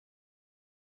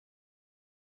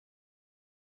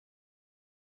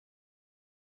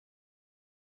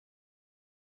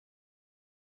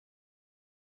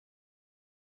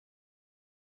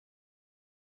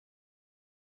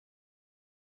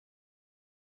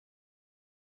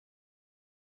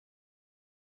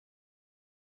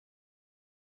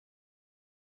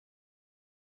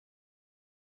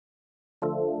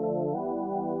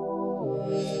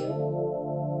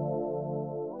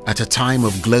At a time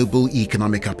of global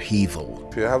economic upheaval,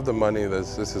 if you have the money,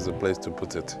 this is a place to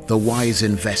put it. The wise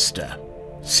investor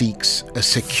seeks a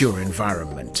secure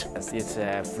environment. It's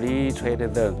a free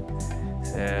trade zone,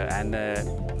 and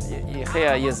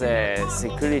here is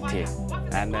security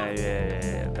and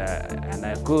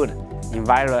a good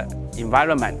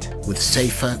environment. With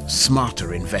safer,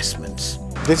 smarter investments.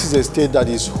 This is a state that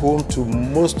is home to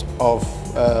most of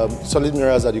solid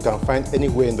minerals that you can find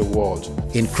anywhere in the world.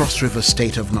 In Cross River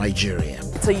State of Nigeria.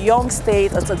 It's a young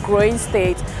state, it's a growing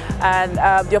state, and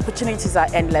the opportunities are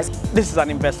endless. This is an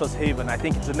investor's haven. I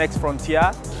think it's the next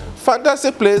frontier.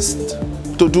 Fantastic place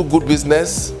to do good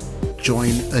business.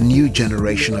 Join a new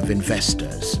generation of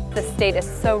investors. The state is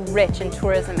so rich in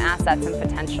tourism assets and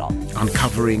potential.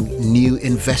 Uncovering new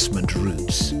investment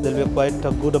routes. There will be quite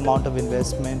a good amount of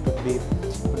investment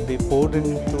would be poured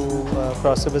into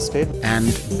Cross River State. And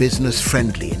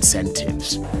business-friendly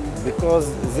incentives. Because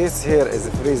this here is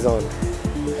a free zone,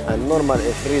 and normal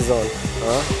a free zone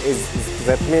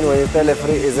that means when you tell a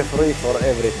free is a free for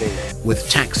everything. With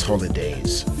tax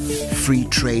holidays, free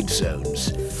trade zones,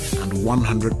 and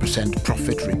 100%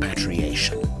 profit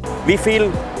repatriation. We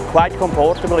feel quite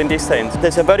comfortable in this sense.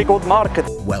 There's a very good market.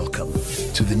 Welcome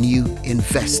to the new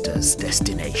investors'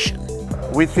 destination.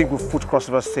 We think we've put Cross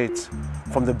River State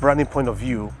from the branding point of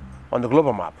view on the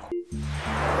global map.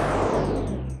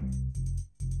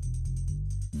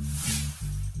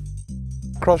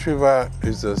 Cross River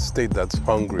is a state that's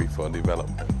hungry for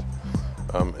development.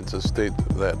 It's a state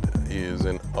that is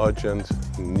in urgent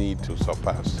need to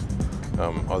surpass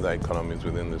other economies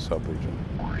within the sub-region.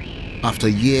 After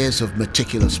years of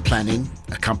meticulous planning,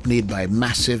 accompanied by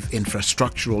massive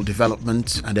infrastructural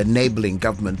development and enabling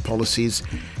government policies,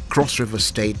 Cross River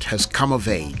State has come of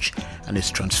age and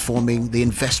is transforming the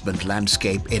investment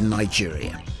landscape in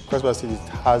Nigeria. Cross River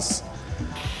State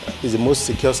is the most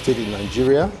secure state in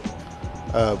Nigeria.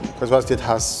 Cross River State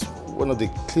has one of the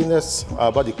cleanest,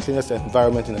 about the cleanest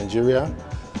environment in Nigeria.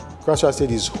 Cross River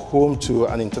State is home to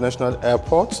an international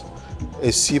airport,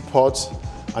 a seaport,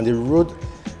 and the road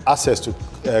access to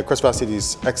Cross River State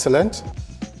is excellent.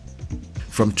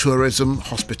 From tourism,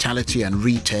 hospitality and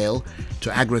retail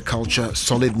to agriculture,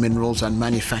 solid minerals and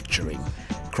manufacturing,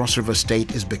 Cross River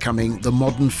State is becoming the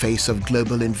modern face of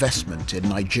global investment in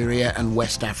Nigeria and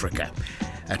West Africa,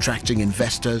 attracting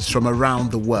investors from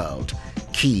around the world,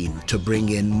 keen to bring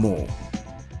in more.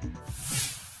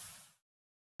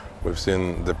 We've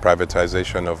seen the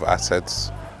privatization of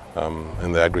assets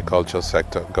in the agricultural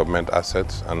sector, government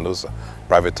assets, and those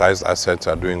privatized assets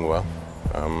are doing well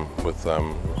with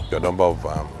a number of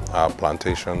our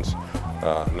plantations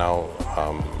now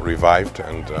revived,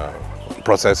 and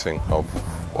processing of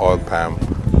oil palm,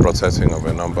 processing of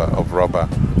a number of rubber,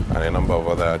 and a number of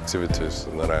other activities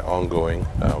that are ongoing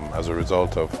as a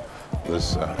result of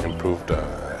this improved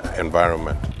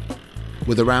environment.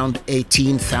 With around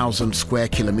 18,000 square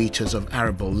kilometers of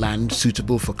arable land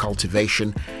suitable for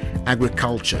cultivation,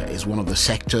 agriculture is one of the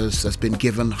sectors that's been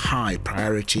given high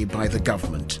priority by the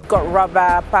government. Got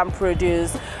rubber, palm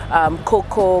produce,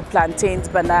 cocoa, plantains,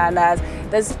 bananas.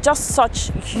 There's just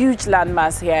such huge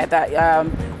landmass here that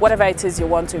whatever it is you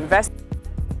want to invest.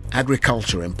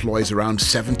 Agriculture employs around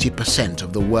 70%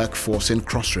 of the workforce in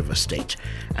Cross River State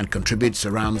and contributes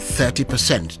around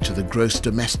 30% to the gross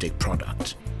domestic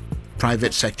product.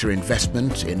 Private sector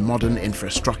investment in modern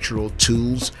infrastructural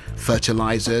tools,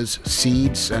 fertilizers,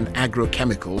 seeds and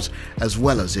agrochemicals, as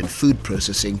well as in food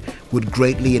processing, would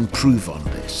greatly improve on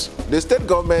this. The state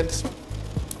government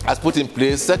has put in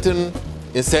place certain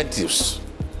incentives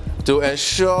to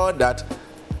ensure that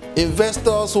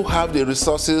investors who have the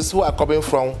resources, who are coming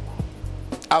from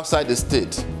outside the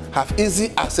state, have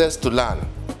easy access to land.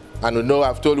 And we know,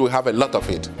 I've told you, we have a lot of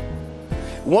it.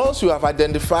 Once you have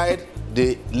identified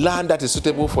the land that is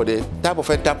suitable for the type of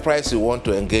enterprise you want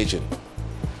to engage in,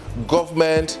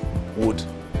 government would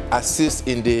assist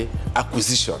in the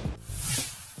acquisition.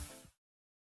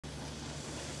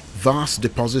 Vast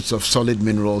deposits of solid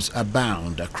minerals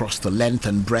abound across the length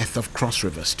and breadth of Cross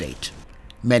River State.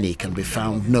 Many can be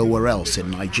found nowhere else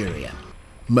in Nigeria.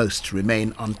 Most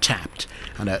remain untapped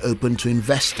and are open to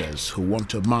investors who want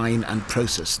to mine and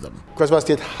process them. Cross River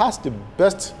State has the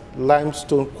best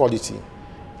limestone quality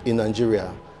in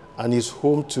Nigeria and is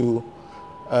home to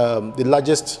the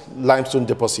largest limestone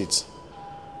deposits.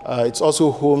 It's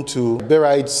also home to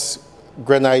barites,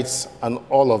 granites and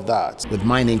all of that. With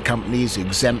mining companies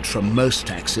exempt from most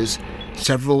taxes,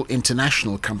 several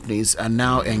international companies are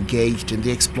now engaged in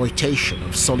the exploitation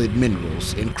of solid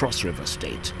minerals in Cross River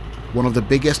State. One of the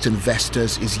biggest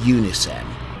investors is Unisem,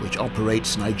 which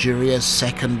operates Nigeria's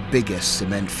second biggest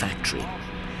cement factory.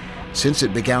 Since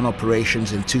it began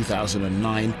operations in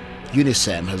 2009,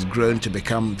 Unisem has grown to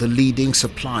become the leading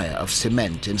supplier of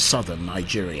cement in southern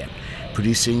Nigeria,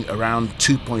 producing around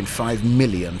 2.5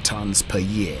 million tons per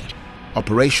year.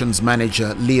 Operations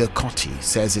manager Leo Cotti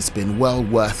says it's been well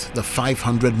worth the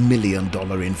 $500 million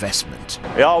investment.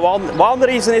 Yeah, one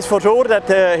reason is for sure that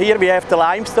here we have the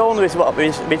limestone,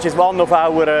 which is one of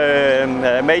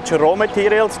our major raw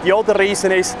materials. The other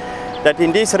reason is that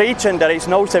in this region there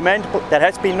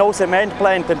has been no cement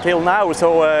plant until now,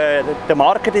 so the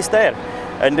market is there.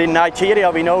 And in Nigeria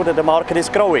we know that the market is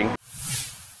growing.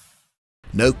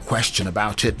 No question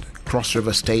about it, Cross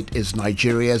River State is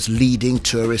Nigeria's leading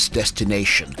tourist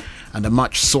destination and a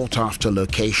much sought-after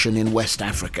location in West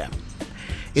Africa.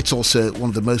 It's also one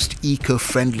of the most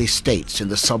eco-friendly states in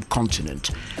the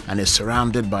subcontinent and is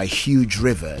surrounded by huge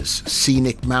rivers,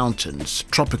 scenic mountains,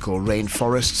 tropical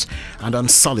rainforests and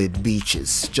unsullied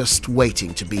beaches just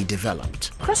waiting to be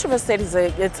developed. Cross River State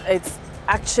is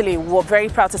actually, we're very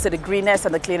proud to say the greenest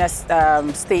and the cleanest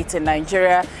state in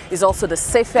Nigeria. Is also the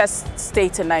safest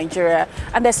state in Nigeria,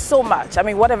 and there's so much. I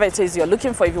mean, whatever it is you're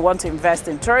looking for, if you want to invest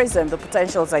in tourism, the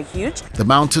potentials are huge. The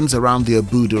mountains around the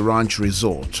Obudu Ranch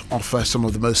Resort offer some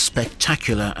of the most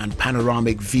spectacular and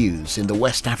panoramic views in the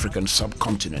West African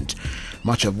subcontinent,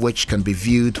 much of which can be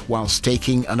viewed whilst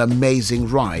taking an amazing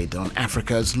ride on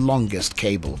Africa's longest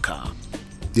cable car.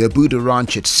 The Obudu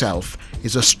Ranch itself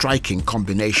is a striking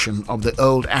combination of the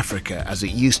old Africa as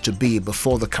it used to be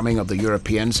before the coming of the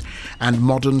Europeans and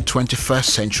modern 21st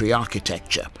century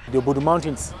architecture. The Obudu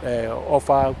Mountains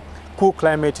offer cool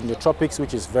climate in the tropics,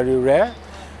 which is very rare,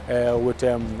 with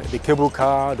the cable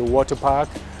car, the water park,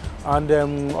 and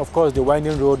of course the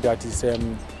winding road that is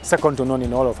second to none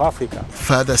in all of Africa.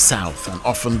 Further south, and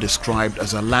often described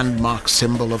as a landmark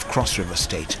symbol of Cross River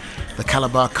State, the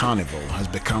Calabar Carnival has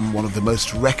become one of the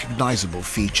most recognizable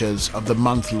features of the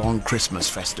month-long Christmas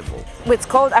festival. It's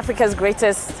called Africa's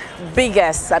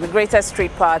biggest and greatest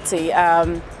street party.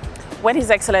 When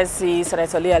His Excellency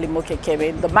Senator Lee Ali-Moke came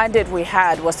in, the mandate we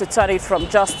had was to turn it from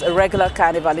just a regular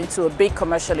carnival into a big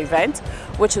commercial event,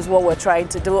 which is what we're trying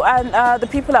to do. And the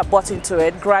people have bought into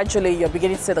it. Gradually, you're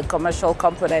beginning to see the commercial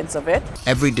components of it.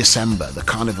 Every December, the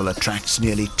carnival attracts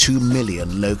nearly 2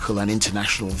 million local and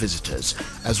international visitors,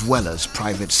 as well as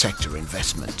private sector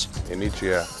investment. In each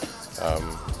year,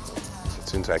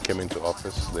 since I came into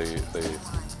office,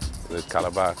 the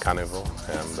Calabar Carnival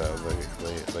and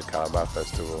the Calabar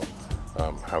Festival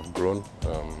have grown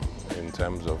in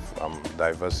terms of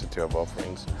diversity of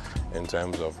offerings, in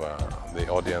terms of the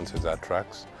audiences it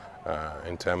attracts,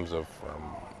 in terms of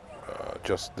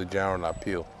just the general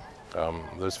appeal.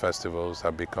 Those festivals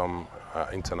have become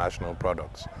international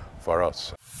products for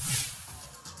us.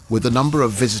 With the number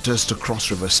of visitors to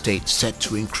Cross River State set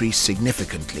to increase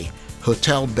significantly,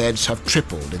 hotel beds have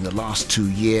tripled in the last 2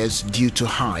 years due to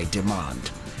high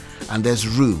demand, and there's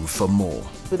room for more.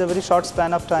 With a very short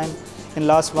span of time, in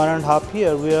last 1.5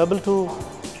 years, we are able to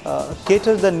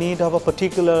cater the need of a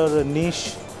particular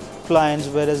niche clients,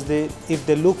 whereas if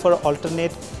they look for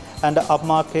alternate and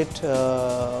upmarket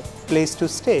place to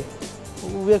stay,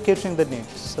 we are catering the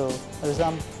needs. So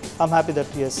I'm happy that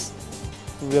yes,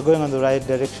 we are going on the right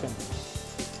direction.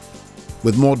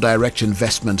 With more direct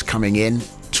investment coming in,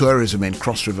 tourism in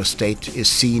Cross River State is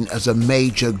seen as a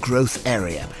major growth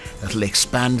area that will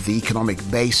expand the economic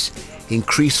base,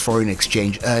 increase foreign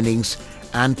exchange earnings,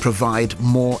 and provide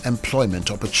more employment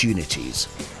opportunities.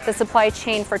 The supply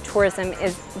chain for tourism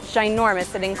is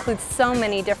ginormous. It includes so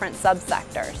many different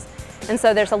subsectors. And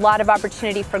so there's a lot of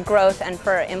opportunity for growth and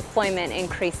for employment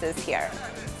increases here.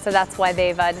 So that's why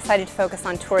they've decided to focus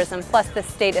on tourism. Plus, the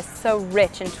state is so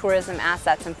rich in tourism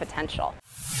assets and potential.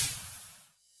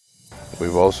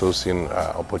 We've also seen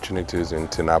opportunities in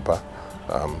Tinapa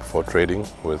for trading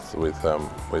with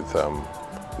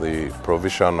the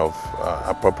provision of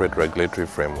appropriate regulatory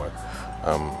framework.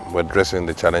 We're addressing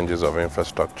the challenges of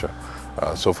infrastructure.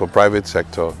 So for private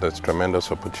sector, there's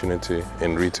tremendous opportunity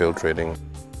in retail trading.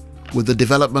 With the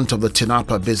development of the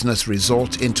Tinapa Business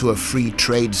Resort into a free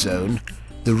trade zone,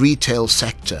 the retail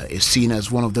sector is seen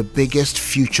as one of the biggest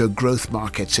future growth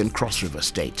markets in Cross River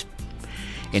State.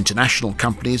 International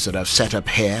companies that have set up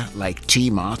here, like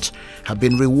T-Mart, have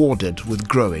been rewarded with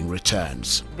growing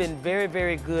returns. It's been very,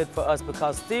 very good for us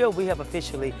because still we have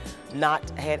officially not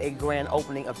had a grand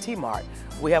opening of T-Mart.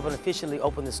 We haven't officially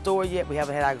opened the store yet. We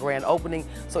haven't had our grand opening.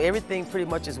 So everything pretty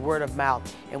much is word of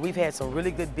mouth. And we've had some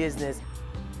really good business.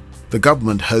 The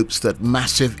government hopes that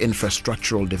massive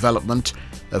infrastructural development,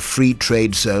 a free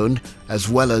trade zone, as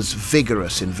well as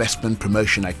vigorous investment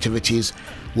promotion activities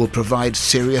will provide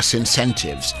serious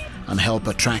incentives and help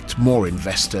attract more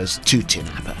investors to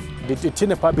Tinapa. The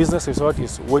Tinapa Business Resort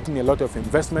is waiting a lot of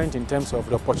investment in terms of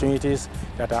the opportunities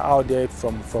that are out there,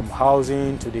 from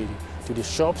housing to the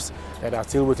shops that are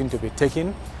still waiting to be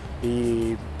taken,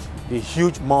 the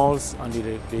huge malls and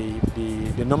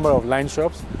the number of line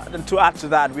shops. And to add to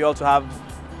that, we also have,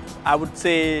 I would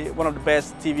say, one of the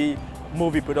best TV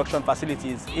movie production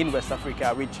facilities in West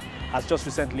Africa, which has just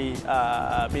recently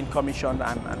been commissioned,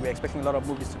 and we're expecting a lot of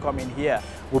movies to come in here.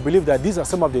 We believe that these are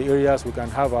some of the areas we can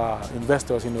have our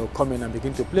investors, come in and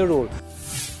begin to play a role.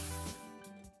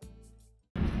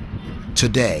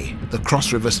 Today, the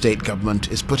Cross River State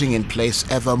Government is putting in place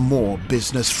ever more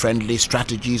business-friendly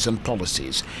strategies and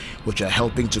policies which are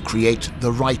helping to create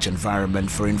the right environment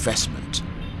for investment.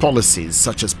 Policies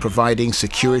such as providing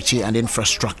security and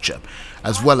infrastructure,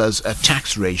 as well as a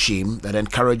tax regime that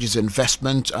encourages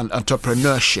investment and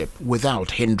entrepreneurship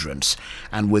without hindrance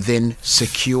and within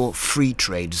secure free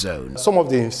trade zones. Some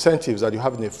of the incentives that you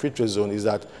have in a free trade zone is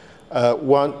that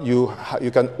one, you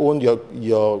can own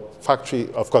your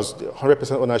factory. Of course,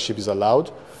 100% ownership is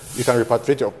allowed. You can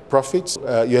repatriate your profits.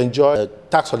 You enjoy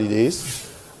tax holidays.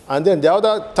 And then the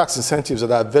other tax incentives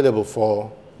that are available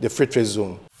for the free trade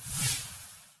zone.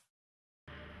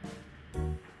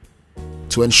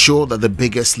 To ensure that the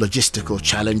biggest logistical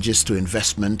challenges to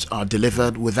investment are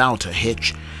delivered without a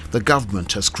hitch, the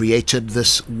government has created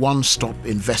this one-stop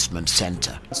investment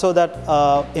center. So that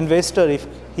investor, if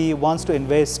he wants to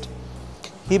invest,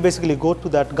 he basically go to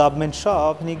that government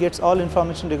shop and he gets all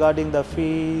information regarding the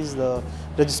fees, the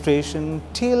registration,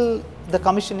 till the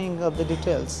commissioning of the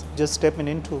details. Just stepping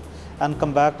into and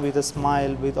come back with a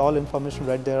smile, with all information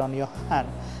right there on your hand.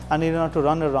 And you don't have to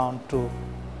run around to,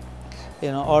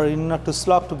 or you don't have to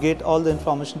slog to get all the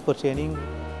information pertaining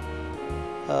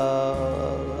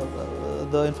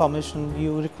the information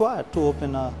you require to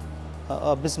open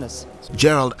a business.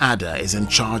 Gerald Adder is in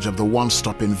charge of the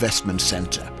One-Stop Investment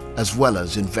Center, as well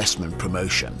as investment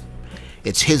promotion.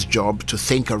 It's his job to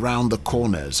think around the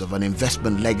corners of an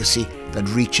investment legacy that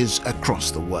reaches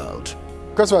across the world.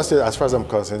 Cross River State, as far as I'm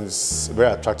concerned, is a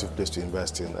very attractive place to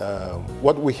invest in.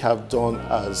 What we have done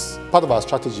as part of our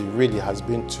strategy really has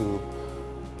been to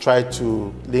try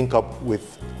to link up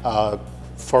with our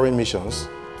foreign missions.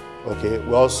 Okay,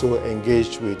 we're also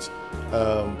engaged with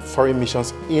foreign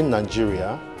missions in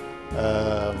Nigeria.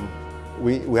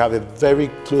 We have a very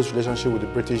close relationship with the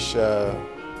British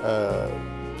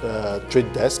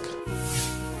Trade Desk.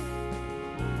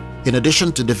 In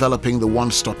addition to developing the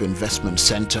One-Stop Investment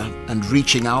Center and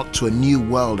reaching out to a new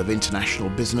world of international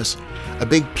business, a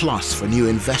big plus for new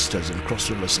investors in Cross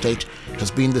River State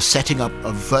has been the setting up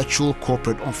of virtual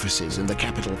corporate offices in the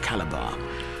capital Calabar,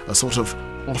 a sort of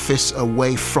office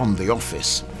away from the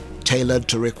office, tailored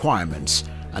to requirements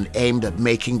and aimed at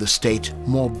making the state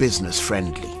more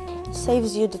business-friendly.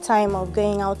 Saves you the time of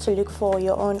going out to look for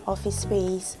your own office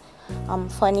space,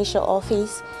 furnish your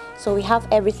office. So we have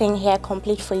everything here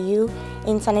complete for you,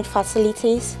 internet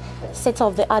facilities,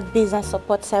 state-of-the-art business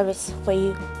support service for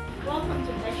you. Welcome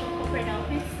to Virtual Corporate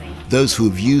Office. Those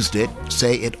who've used it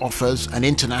say it offers an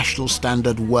international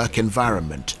standard work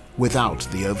environment without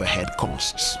the overhead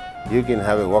costs. You can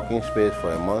have a working space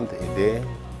for a month, a day,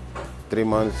 3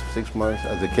 months, 6 months,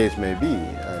 as the case may be,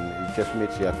 and it just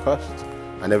meets your costs.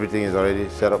 And everything is already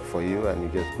set up for you, and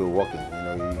you just go walking.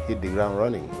 You hit the ground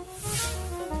running.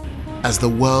 As the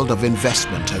world of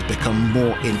investment has become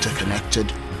more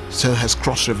interconnected, so has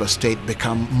Cross River State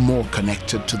become more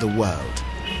connected to the world.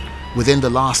 Within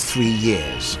the last 3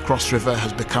 years, Cross River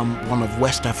has become one of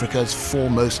West Africa's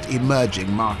foremost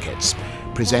emerging markets,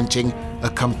 presenting a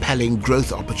compelling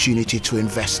growth opportunity to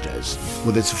investors.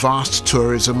 With its vast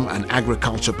tourism and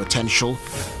agriculture potential,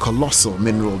 colossal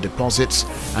mineral deposits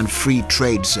and free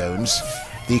trade zones,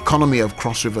 the economy of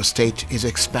Cross River State is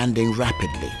expanding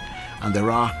rapidly, and there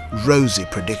are rosy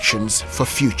predictions for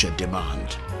future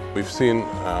demand. We've seen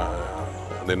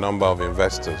the number of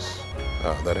investors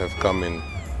that have come in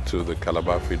to the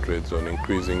Calabar Free Trade Zone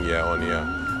increasing year on year.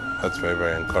 That's very,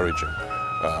 very encouraging.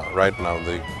 Right now,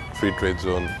 the Free Trade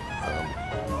Zone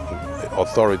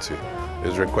authority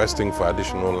is requesting for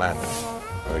additional land,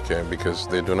 okay, because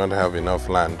they do not have enough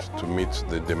land to meet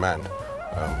the demand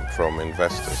from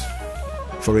investors.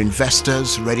 For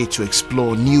investors ready to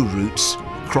explore new routes,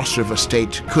 Cross River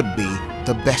State could be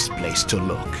the best place to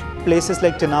look. Places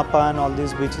like Tinapa and all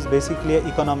these, which is basically an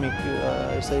economic,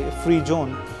 it's a free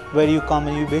zone where you come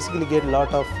and you basically get a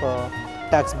lot of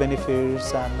tax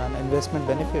benefits and investment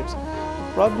benefits,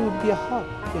 probably would be a hub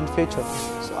in future.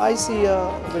 So I see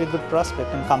a very good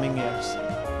prospect in coming years.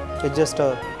 It's just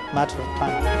a matter of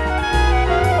time.